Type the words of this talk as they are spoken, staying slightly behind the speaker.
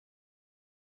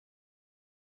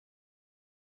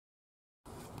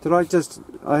Did I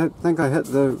think I hit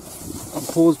the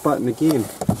pause button again.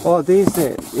 Oh, there's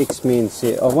that X-Men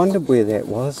set. I wondered where that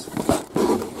was.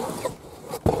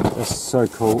 This is so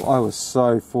cool. I was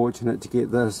so fortunate to get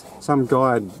this. Some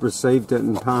guy had received it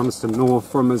in Palmerston North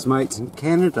from his mates in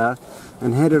Canada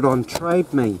and had it on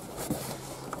Trade Me.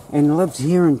 And lived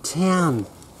here in town.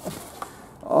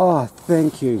 Oh,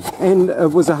 thank you. And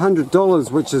it was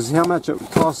 $100, which is how much it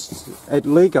costs at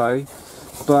Lego.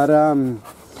 But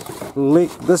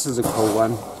this is a cool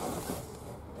one.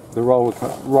 The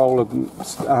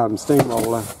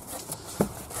steamroller.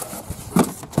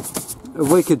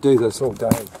 We could do this all day.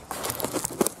 I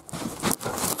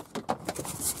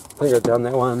think I've done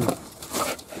that one.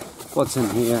 What's in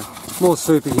here? More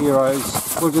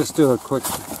superheroes. We'll just do a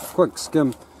quick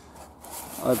skim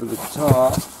over the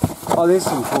top. Oh, there's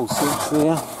some cool sets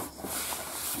there.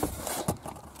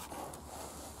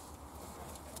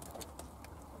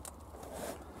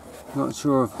 Not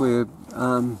sure if we're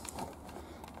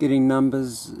getting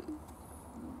numbers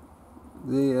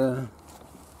there.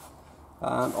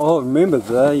 Oh, remember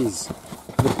these,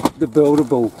 the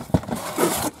buildable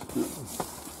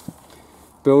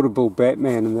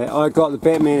Batman and that. I got the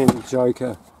Batman and the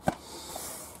Joker.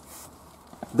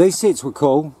 These sets were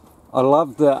cool. I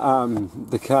love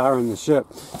the car and the ship.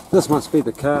 This must be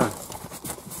the car.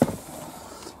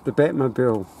 The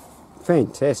Batmobile.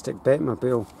 Fantastic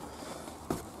Batmobile.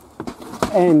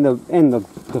 And the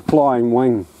flying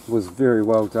wing was very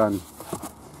well done.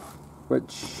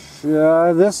 Which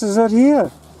this is it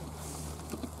here.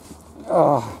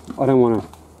 Oh, I don't want to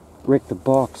wreck the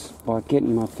box by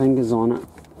getting my fingers on it,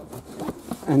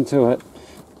 into it,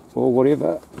 or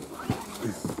whatever.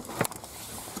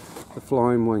 The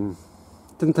flying wing.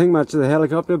 Didn't think much of the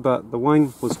helicopter, but the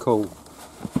wing was cool.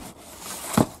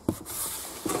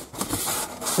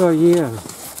 So yeah,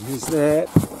 there's that.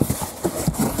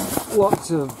 Lots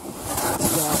of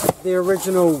stuff. The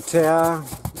original tower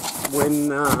when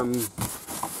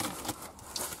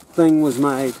thing was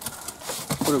made.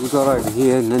 What have we got over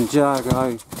here?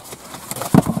 Ninjago.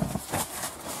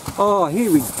 Oh, here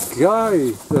we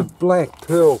go. The black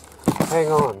pearl.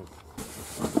 Hang on.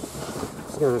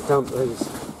 Just going to dump these.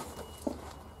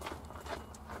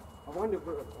 I wonder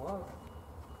where it was.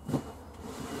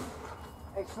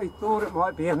 Actually thought it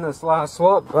might be in this last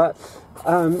swap, but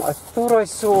I thought I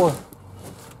saw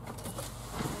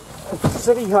a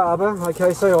City Harbour.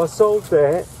 Okay, so I sold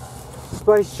that.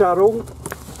 Space Shuttle.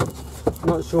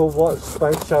 Not sure what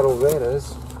space shuttle that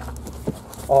is.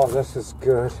 Oh, this is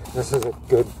good. This is a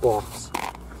good box.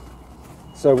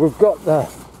 So we've got that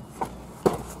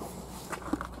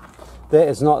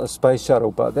is not a space shuttle,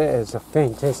 but that is a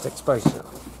fantastic space shuttle.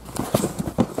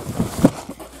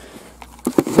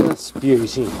 This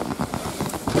beauty.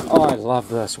 Oh, I love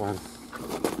this one.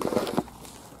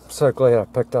 So glad I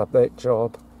picked up that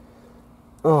job.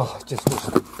 Oh, I just wish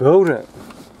I could build it.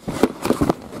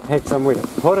 Had somewhere to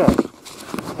put it.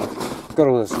 Got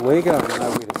all this Lego and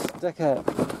nowhere to stick it.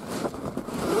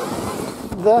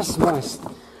 This must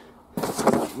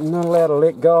not allowed to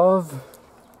let go of.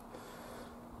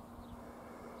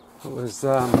 It was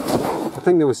I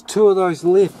think there was 2 of those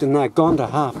left and they'd gone to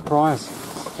half price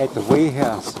at the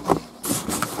warehouse.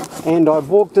 And I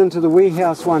walked into the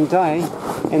warehouse one day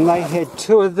and they had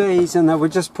 2 of these and they were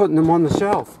just putting them on the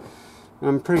shelf. And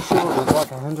I'm pretty sure it was like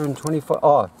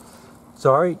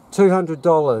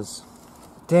 $200.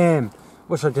 Damn.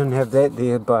 Wish I didn't have that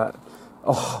there, but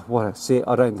oh, what a set.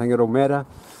 I don't think it'll matter.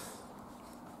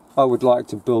 I would like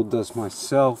to build this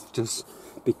myself just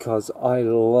because I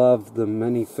love the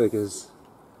minifigures.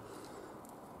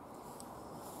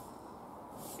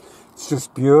 It's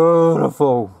just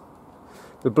beautiful.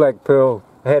 The Black Pearl.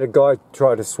 I had a guy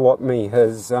try to swap me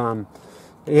his,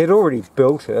 he had already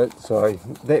built it, so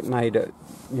that made it,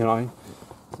 you know,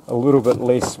 a little bit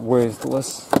less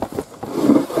worthless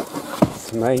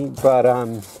to me, but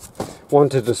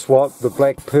wanted to swap the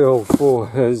Black Pearl for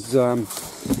his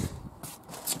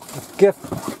gift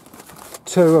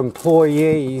to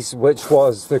employees, which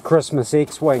was the Christmas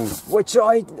X-Wing, which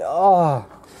oh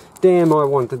damn, I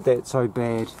wanted that so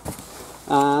bad.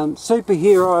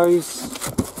 Superheroes,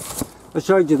 I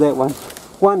showed you that one.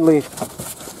 One left.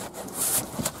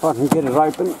 If I can get it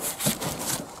open.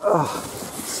 Oh,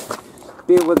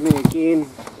 bear with me again.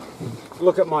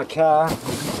 Look at my car.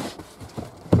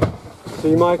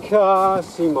 See my car,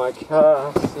 see my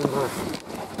car, see my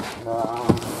car.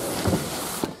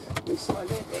 Let's slide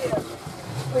that there.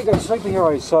 We go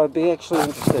superheroes, so I'd be actually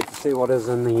interested to see what is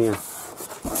in here.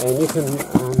 And you can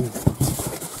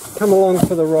come along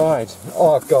for the ride.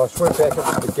 Oh gosh, we're back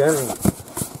at the beginning.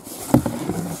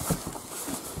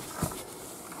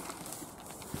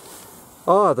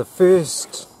 Oh, the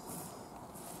first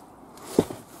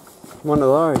one of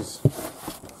those.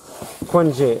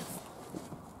 Quinjet.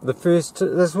 The first,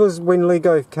 this was when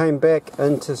Lego came back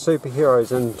into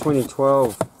superheroes in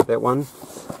 2012, that one.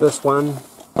 This one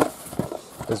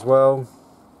as well,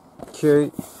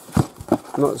 cute.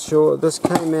 Not sure, this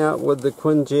came out with the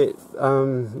Quinjet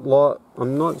lot.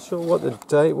 I'm not sure what the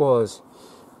date was.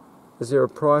 Is there a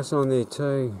price on there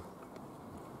too?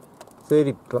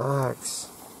 30 bucks.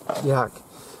 Yuck.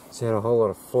 It's had a whole lot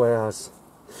of flowers.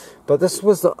 But this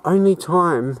was the only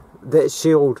time that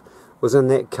shield was in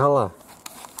that colour.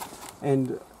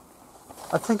 And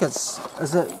I think it's,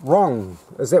 is it wrong?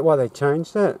 Is that why they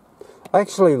changed it? I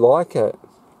actually like it.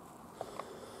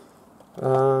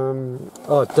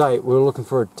 Oh, date. We were looking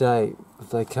for a date. If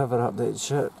they covered up that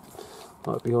shit,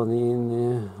 might be on the end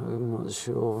there. I'm not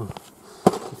sure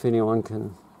if anyone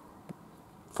can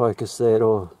focus that,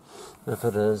 or if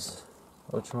it is,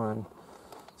 I'll try and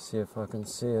see if I can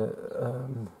see it.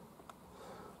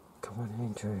 Come on,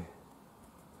 Andrew.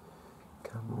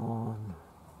 Come on.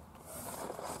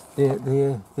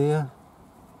 There.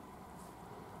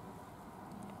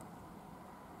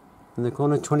 In the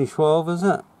corner, 2012, is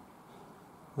it?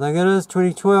 I think it is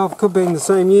 2012. Could be in the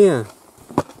same year.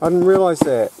 I didn't realise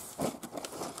that.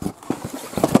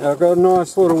 I've got a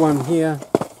nice little one here.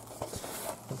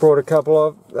 I brought a couple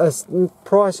of.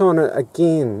 Price on it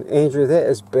again, Andrew. That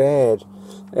is bad.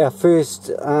 Our first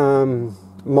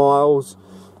Miles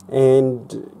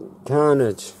and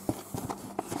Carnage.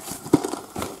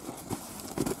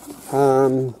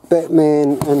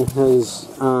 Batman in his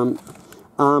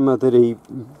armour that he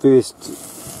versed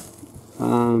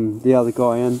the other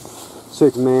guy in.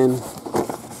 Superman.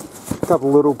 A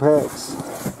couple little packs.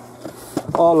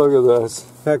 Oh, look at this.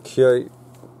 How cute.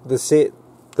 The set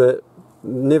that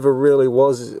never really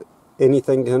was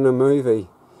anything in a movie,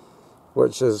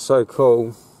 which is so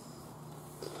cool.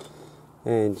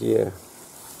 And yeah,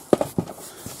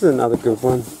 this is another good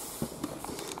one.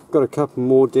 Got a couple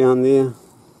more down there.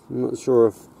 I'm not sure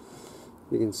if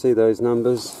you can see those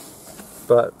numbers,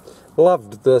 but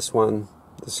loved this one,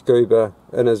 the scuba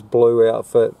in his blue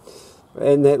outfit,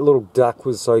 and that little duck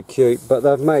was so cute. But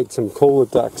they've made some cooler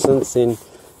ducks since then.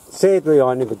 Sadly,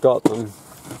 I never got them.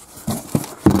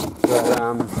 But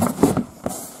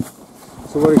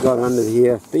so what have we got under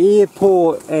here? The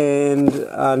airport and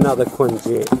another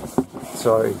Quinjet.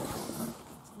 So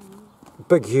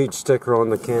big huge sticker on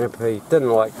the canopy. Didn't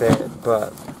like that,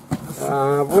 but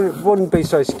wouldn't be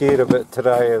so scared of it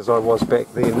today as I was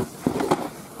back then.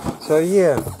 So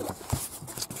yeah,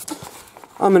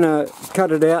 I'm gonna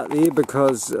cut it out there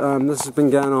because this has been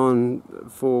going on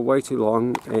for way too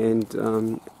long,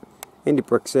 and Andy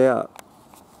Brick's out,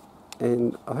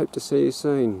 and I hope to see you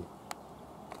soon.